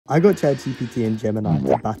I got ChatGPT and Gemini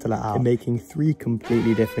to battle it out in making 3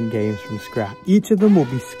 completely different games from scratch. Each of them will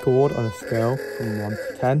be scored on a scale from 1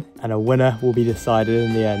 to 10, and a winner will be decided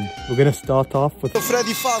in the end. We're going to start off with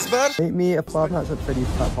Freddy Fazbear. Make me a Five Nights at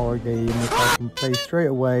Freddy's type horror game which I can play straight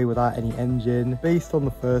away without any engine, based on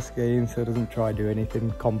the first game, so it doesn't try to do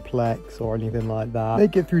anything complex or anything like that.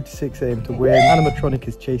 Make it through to 6 AM to win. Animatronic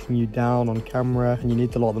is chasing you down on camera and you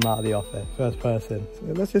need to lock them out of the office. First person. So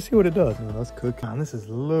let's just see what it does. Oh, that's cook. Man, this is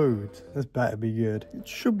loads. This better be good. It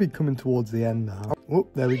should be coming towards the end now. Oh,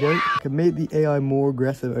 there we go. I can make the AI more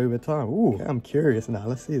aggressive over time. Ooh, okay, I'm curious now.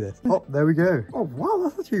 Let's see this. Oh, there we go. Oh, wow,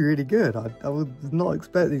 that's actually really good. I was not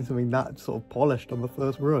expecting something that sort of polished on the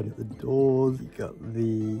first run. You got the doors, you got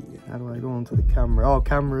the... How do I go onto the camera? Oh,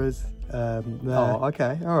 cameras. There. Oh,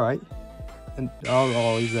 okay, all right. And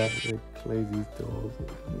oh, he's there. Close these doors.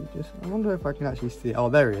 I wonder if I can actually see it. Oh,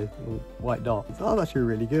 there he is. White dot. Oh, that's actually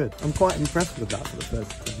really good. I'm quite impressed with that for the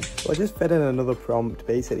first time. So I just fed in another prompt,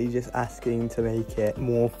 basically just asking to make it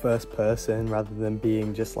more first person rather than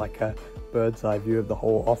being just like a bird's eye view of the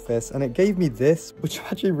whole office, and it gave me this, which I'm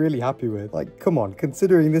actually really happy with. Like, come on,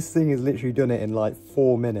 considering this thing has literally done it in like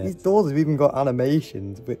 4 minutes. These doors have even got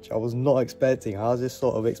animations, which I was not expecting. I was just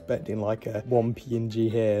sort of expecting like a one PNG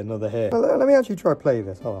here, another here. Well, let me actually try play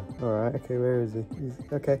this. Hold on. All right, okay, where is he?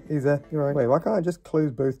 He's there. You're right. Wait, why can't I just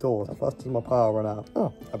close both doors? How fast does my power run out?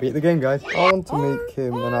 Oh, I beat the game, guys. I want to make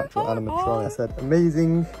him an actual animatronic. I said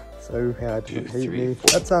amazing. So yeah, don't hate me.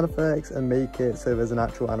 Add sound effects and make it so there's an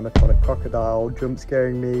actual animatronic crocodile jump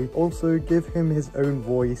scaring me. Also give him his own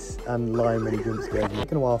voice and line when he jump scares me.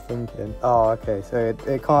 Taking a while thinking. Oh, okay, so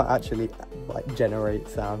it can't actually like generate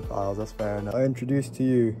sound files. That's fair enough. I introduced to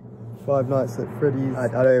you Five Nights at Freddy's. I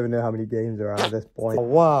don't even know how many games are out at this point. Oh,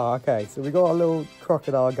 wow, okay, so we got a little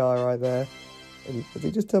crocodile guy right there. And did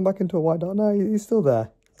he just turn back into a white dot? No, he's still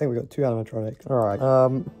there. I think we got 2 animatronics. All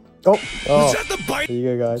right. Oh, there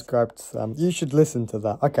you go, guys. Grabbed some. You should listen to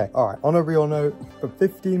that. Okay, all right. On a real note, for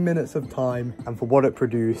 15 minutes of time and for what it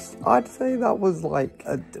produced, I'd say that was like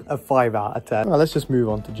a 5 out of 10. All right, let's just move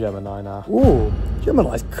on to Gemini now. Ooh,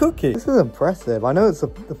 Gemini's cooking. This is impressive. I know it's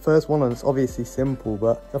the first one and it's obviously simple,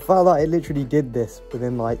 but the fact that it literally did this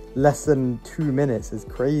within like less than 2 minutes is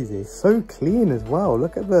crazy. So clean as well.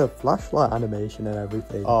 Look at the flashlight animation and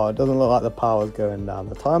everything. Oh, it doesn't look like the power's going down.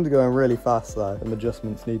 The time's going really fast though. Some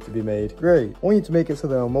adjustments need to be made. Great. I want you to make it so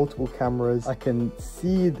there are multiple cameras. I can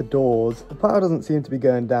see the doors. The power doesn't seem to be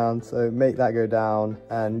going down, so make that go down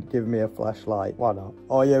and give me a flashlight. Why not?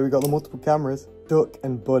 Oh yeah, we got the multiple cameras. Duck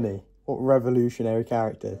and Bunny. What revolutionary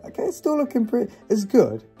characters. Okay, it's still looking pretty... It's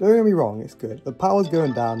good. Don't get me wrong, it's good. The power's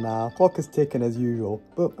going down now. Clock is ticking as usual.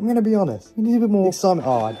 But I'm going to be honest. We need a bit more excitement.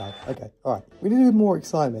 Oh, I died. Okay, alright. We need a bit more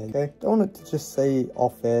excitement, okay? Don't want it to just say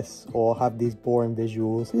office or have these boring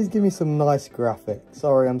visuals. Please give me some nice graphics.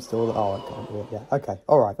 Sorry, I'm still... Oh, I can't do it. Yeah, okay.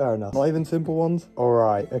 Alright, fair enough. Not even simple ones?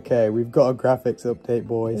 Alright, okay. We've got a graphics update,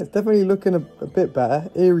 boys. Yeah, it's definitely looking a bit better.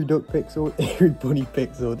 Eerie duck pixel, eerie bunny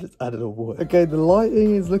pixel. Just added a word. Okay, the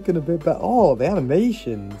lighting is looking a bit better. Oh, the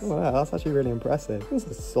animations. Oh, wow, that's actually really impressive. That's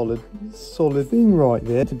a solid thing right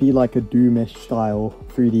there. To be like a Doomish style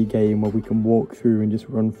 3D game where we can walk through and just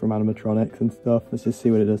run from animatronics and stuff. Let's just see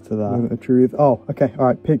what it does to that. Moment of truth. Oh, okay. All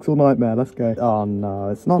right. Pixel Nightmare. Let's go. Oh, no.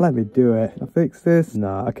 It's not letting me do it. Can I fix this?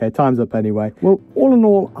 No. Okay. Time's up anyway. Well, all in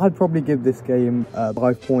all, I'd probably give this game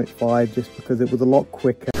 5.5 just because it was a lot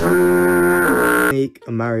quicker. Make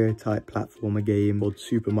a Mario type platformer game called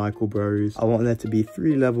Super Michael Bros. I want there to be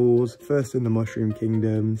 3 levels, first in the Mushroom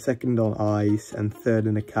Kingdom, second on ice, and third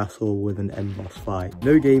in a castle with an end boss fight.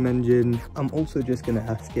 No game engine. I'm also just going to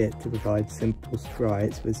ask it to provide simple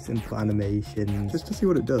sprites with simple animations, just to see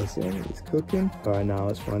what it does. Yeah, it's cooking. All right, now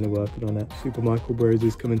it's finally working on it. Super Michael Bros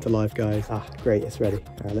is coming to life, guys. Ah, great, it's ready.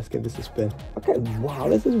 All right, let's give this a spin. Okay, wow,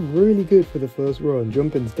 this is really good for the first run.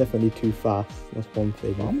 Jumping's definitely too fast. That's one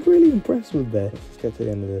thing. I'm really impressed with this. Let's get to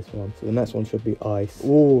the end of this one. So the next one should be ice.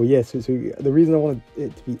 Oh yes, so the reason I wanted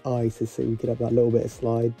it to be ice is so we could have that little bit of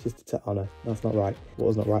slide just to oh no, that's not right. What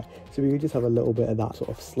was not right? So we could just have a little bit of that sort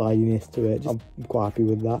of slidiness to it. I'm quite happy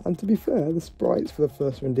with that. And to be fair, the sprites for the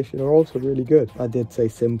first rendition are also really good. I did say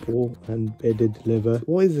simple and it did deliver.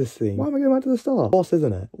 What is this thing? Why am I going back to the start? Boss,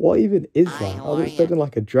 isn't it? What even is that? I was expecting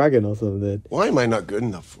like a dragon or something. Why am I not good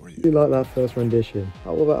enough for you? I do like that first rendition.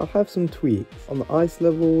 However, I'll have some tweaks. On the ice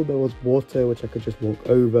level, there was water which I could just walk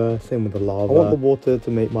over. Same with the lava. I want the water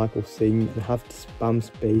to make Michael sing and have to spam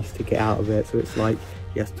space to get out of it, so it's like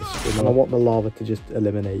he has to swim. And I want the lava to just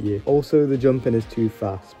eliminate you. Also, the jumping is too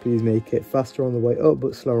fast. Please make it faster on the way up,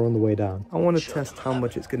 but slower on the way down. I want to test how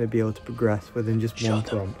much it's going to be able to progress within just one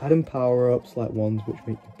prompt. Adding power-ups like ones which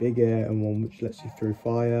make you bigger and one which lets you throw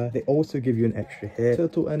fire. They also give you an extra hit.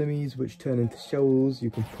 Turtle enemies which turn into shells you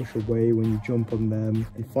can push away when you jump on them.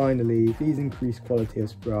 And finally, please increase quality of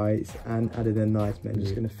sprites and added a nice menu. I'm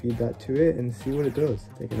just going to feed that to it and see what it does.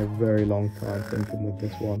 Taking a very long time thinking with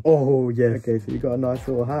this one. Oh yes. Okay, so you got a nice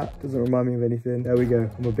little hat. Doesn't remind me of anything. There we go.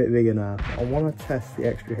 I'm a bit bigger now. I want to test the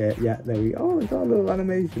extra hit. Yeah, there we go. Oh, it's got a little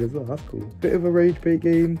animation as well. That's cool. Bit of a rage bait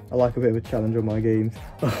game. I like a bit of a challenge on my games.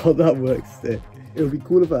 Oh, that works sick. It would be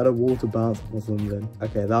cool if I had a water bounce or something.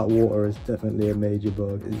 Okay, that water is definitely a major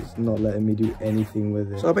bug. It's just not letting me do anything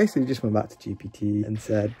with it. So I basically just went back to GPT and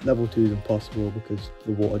said level 2 is impossible because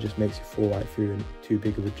the water just makes you fall right through and too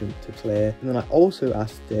big of a jump to clear. And then I also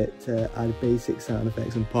asked it to add basic sound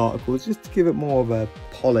effects and particles just to give it more of a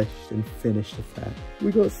polished and finished effect.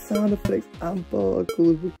 We got sound effects and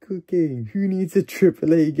particles. We're cooking. Who needs a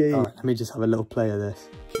AAA game? All right, let me just have a little play of this.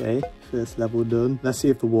 Okay, first level done. Let's see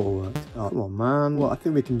if the water works. Oh, come on, man. Well, I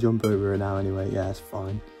think we can jump over it now anyway. Yeah, it's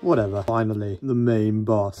fine. Whatever. Finally, the main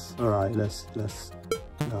boss. All right, let's...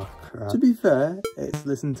 Oh, crap. To be fair, it's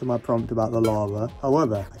listened to my prompt about the lava.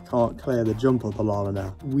 However, I can't clear the jump of the lava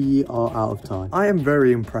now. We are out of time. I am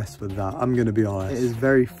very impressed with that, I'm going to be honest. It is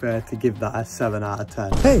very fair to give that a 7 out of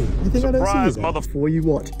 10. Hey, you think I don't see you? Before you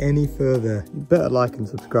watch any further, you better like and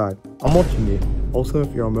subscribe. I'm watching you. Also,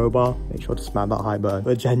 if you're on mobile, make sure to smash that hype button.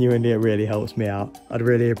 But genuinely, it really helps me out. I'd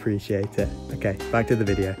really appreciate it. Okay, back to the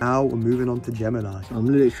video. Now we're moving on to Gemini. I'm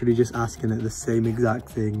literally just asking it the same exact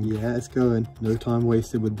thing. Yeah, it's going. No time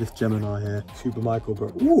wasted with this Gemini here. Super Michael, bro.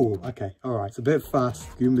 Ooh, okay, all right. It's a bit fast.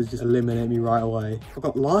 Goombas just eliminate me right away. I've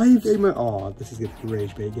got live game mode. Oh, this is gonna be a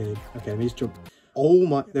rage bait game. Okay, let me just jump. Oh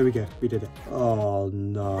my, there we go, we did it. Oh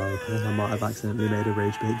no, I might have accidentally made a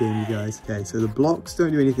rage bait game, you guys. Okay, so the blocks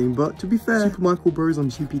don't do anything, but to be fair, Super Michael Bros on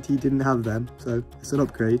GPT didn't have them, so it's an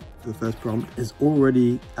upgrade for the first prompt. It's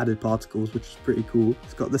already added particles, which is pretty cool.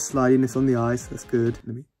 It's got the slidiness on the ice, that's good.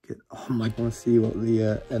 Let me get, oh my, I want to see what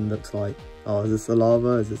the end looks like. Oh, is this the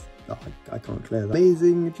lava? Is this... Oh, I can't clear that.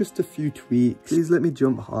 Amazing, just a few tweaks. Please let me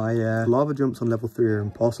jump higher. Lava jumps on level 3 are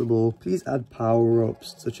impossible. Please add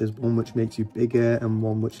power-ups, such as one which makes you bigger and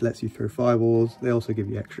one which lets you throw fireballs. They also give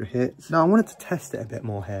you extra hits. Now, I wanted to test it a bit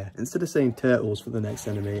more here. Instead of saying turtles for the next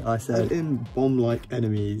enemy, I said in bomb-like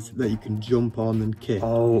enemies that you can jump on and kick.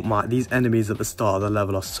 Oh my, these enemies at the start of the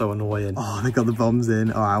level are so annoying. Oh, they got the bombs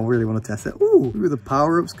in. All right, I really want to test it. Ooh, look at the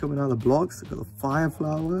power-ups coming out of the blocks. Look at the fire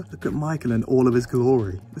flower. Look at Michael in all of his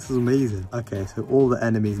glory. This is amazing. Okay, so all the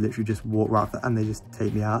enemies literally just walk right up and they just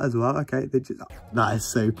take me out as well. Okay, they just, that is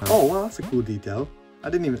so cool. Oh wow, that's a cool detail.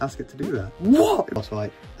 I didn't even ask it to do that. What? Boss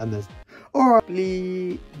fight, and there's... All right,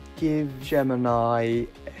 please give Gemini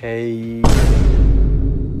a...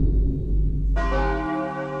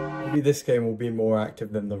 Maybe this game will be more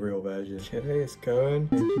active than the real version. Okay, it's going.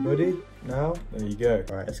 Thank you, buddy. Now, there you go.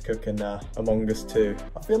 All right, it's cooking now. Among Us 2.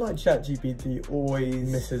 I feel like ChatGPT always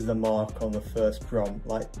misses the mark on the first prompt.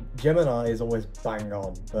 Like, Gemini is always bang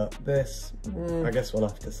on, but this, I guess we'll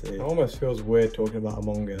have to see. It almost feels weird talking about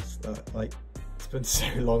Among Us. Like, it's been so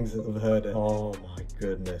long since I've heard it. Oh my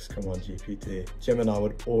goodness, come on GPT. Gemini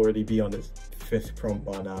would already be on its 5th prompt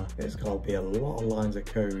by now. It's gotta be a lot of lines of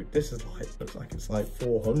code. This is like, looks like it's like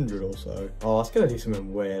 400 or so. Oh, it's gonna do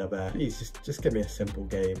something weird, I bet. Please, just give me a simple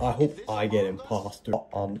game. I hope I get imposter. What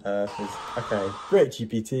on earth is... Okay, great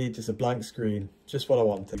GPT, just a blank screen. Just what I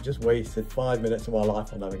wanted. Just wasted 5 minutes of my life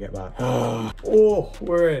I'll never get back. Oh,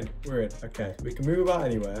 we're in. Okay, we can move about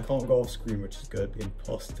anywhere. Can't go off screen, which is good. The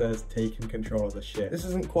imposter's taking control of the shit. This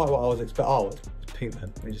isn't quite what I was expecting. Oh, it's pink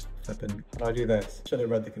then. Let me just flip in. Can I do this? Should have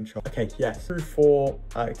read the control. Okay, yes. Crew 4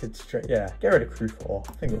 acted straight. Yeah, get rid of crew 4.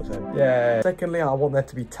 I think it was it. Yeah. Secondly, I want there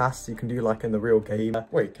to be tasks you can do like in the real game.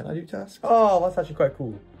 Wait, can I do tasks? Oh, that's actually quite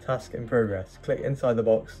cool. Task in progress. Click inside the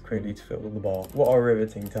box quickly to fill the bar. What a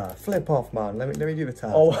riveting task. Flip off, man. Let me do the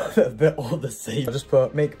task. Oh, they're all the same. I just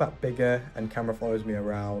put make map bigger and camera follows me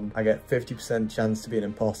around. I get 50% chance to be an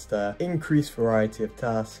imposter. Increase variety of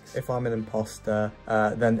tasks. If I'm an imposter,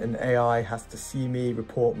 then an AI has to see me,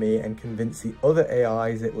 report me, and convince the other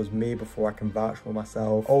AIs it was me before I can vouch for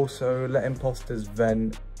myself. Also, let imposters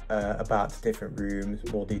vent about different rooms,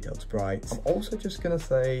 more detailed sprites. I'm also just gonna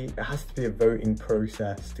say it has to be a voting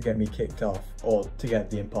process to get me kicked off, or to get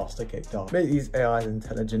the imposter kicked off. Make these AIs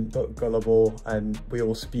intelligent but gullible, and we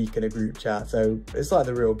all speak in a group chat, so it's like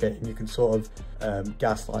the real game. You can sort of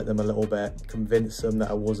gaslight them a little bit, convince them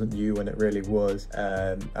that it wasn't you when it really was.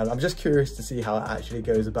 And I'm just curious to see how it actually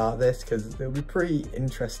goes about this, because it'll be pretty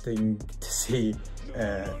interesting to see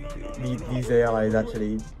these AIs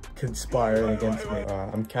actually conspiring against me.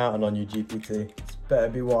 Alright, I'm counting on you, GPT. This better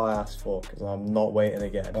be what I asked for, because I'm not waiting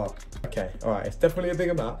again. Oh, okay, alright, it's definitely a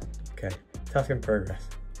bigger map. Okay, task in progress.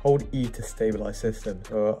 Hold E to stabilize system.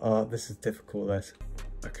 This is difficult, this.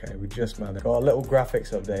 Okay, we just managed. Got a little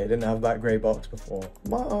graphics update. Didn't have that grey box before.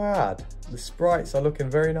 Might I add, the sprites are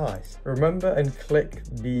looking very nice. Remember and click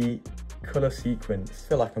the color sequence. I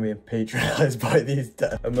feel like I'm being patronized by these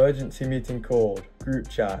devs. Emergency meeting called. Group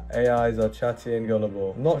chat. AIs are chatty and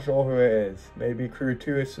gullible. Not sure who it is. Maybe crew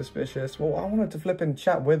 2 is suspicious. Well, I wanted to flip and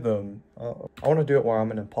chat with them. I want to do it where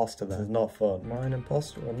I'm an imposter. This is not fun. Am I an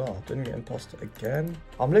imposter or not? Didn't get imposter again.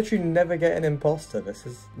 I'm literally never getting imposter. This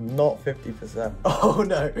is not 50%. Oh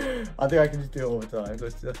no. I think I can just do it all the time.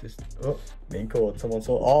 Let's just, oh, being called. Someone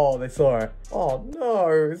saw, oh, they saw it. Oh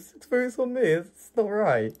no, it's focused on me. It's not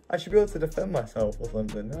right. I should be able to defend myself or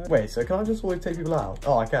something. No? Wait, so can I just always take people out?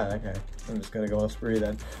 Oh, I can, okay. I'm just gonna go on a spree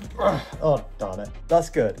then. Oh, darn it. That's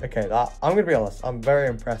good. Okay, I'm gonna be honest, I'm very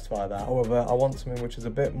impressed by that. However, I want something which is a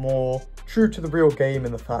bit more true to the real game,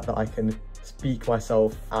 in the fact that I can speak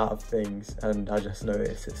myself out of things, and I just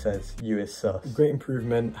noticed it says you is sus. Great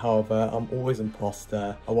improvement. However, I'm always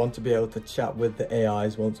imposter. I want to be able to chat with the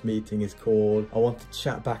AIs once meeting is called. I want to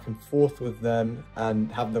chat back and forth with them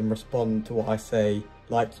and have them respond to what I say,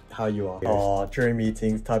 like how you are. Oh, during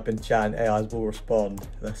meetings, type in chat and AIs will respond.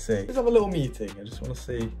 Let's see. Let's have a little meeting. I just want to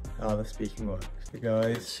see how the speaking works. You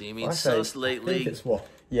guys, see me sus lately. I think it's what?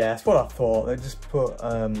 Yeah, it's what I thought. They just put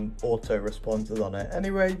auto responses on it.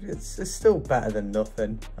 Anyway, it's still better than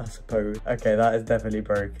nothing, I suppose. Okay, that is definitely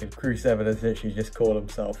broken. Crew 7 has literally just called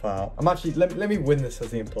himself out. I'm actually, let me win this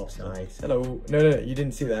as the imposter. Nice. Hello. No, you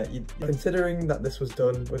didn't see that. Considering that this was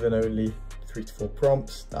done within only 3 to 4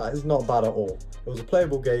 prompts, that is not bad at all. It was a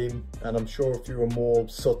playable game, and I'm sure if you were more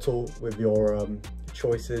subtle with your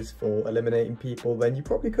choices for eliminating people, then you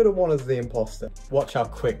probably could have won as the imposter. Watch how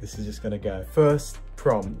quick this is just gonna go. First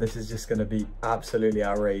prompt, this is just gonna be absolutely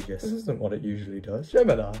outrageous. This isn't what it usually does.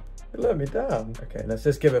 Gemini, it let me down. Okay, let's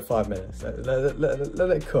just give it 5 minutes. Let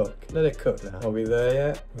it cook. Let it cook now. Are we there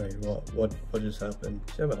yet? Wait, what just happened?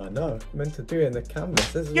 Gemini, no. I meant to do it in the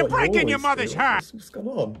canvas. This is You're what breaking you your mother's do. heart. What's going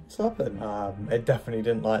on? What's happened? It definitely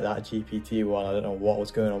didn't like that GPT one. I don't know what was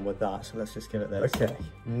going on with that, so let's just give it this. Okay,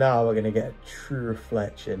 now we're gonna get a true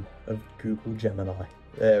reflection of Google Gemini.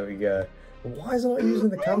 There we go. Why is it not using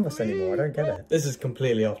the canvas anymore? I don't get it. This is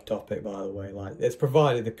completely off topic, by the way. Like, it's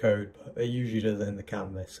provided the code, but it usually does it in the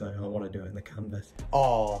canvas, so I want to do it in the canvas.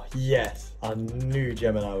 Oh, yes. I knew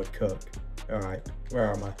Gemini would cook. All right,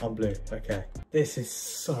 where am I? I'm blue. Okay. This is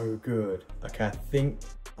so good. Okay, I think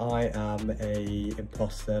I am a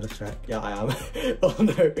imposter. Let's check. Yeah, I am. Oh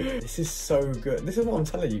no, this is so good. This is what I'm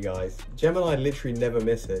telling you guys. Gemini literally never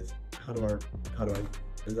misses. How do I?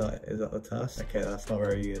 Is that the task? Okay, that's not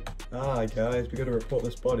very good. Ah, guys, we gotta report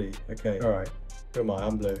this body. Okay, all right. Who am I?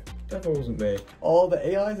 I'm blue. Definitely wasn't me. Oh, the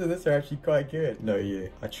AIs in this are actually quite good. No,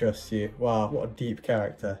 you. I trust you. Wow, what a deep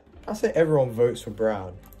character. I say everyone votes for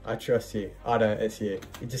Brown. I trust you. I don't, it's you.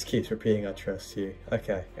 It just keeps repeating, I trust you.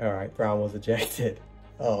 Okay, all right. Brown was ejected.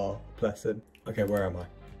 Oh, blessed. Okay, where am I?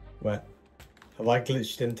 Where? Have I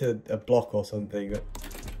glitched into a block or something?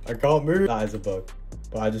 I can't move. That is a bug.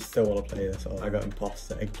 But I just still want to play this. Oh, I got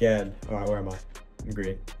imposter again. All right, where am I? I'm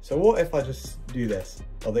green. So what if I just do this?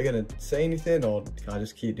 Are they gonna say anything, or can I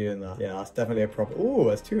just keep doing that? Yeah, that's definitely a problem. Oh,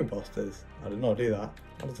 there's 2 imposters. I did not do that.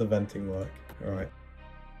 How does the venting work? All right.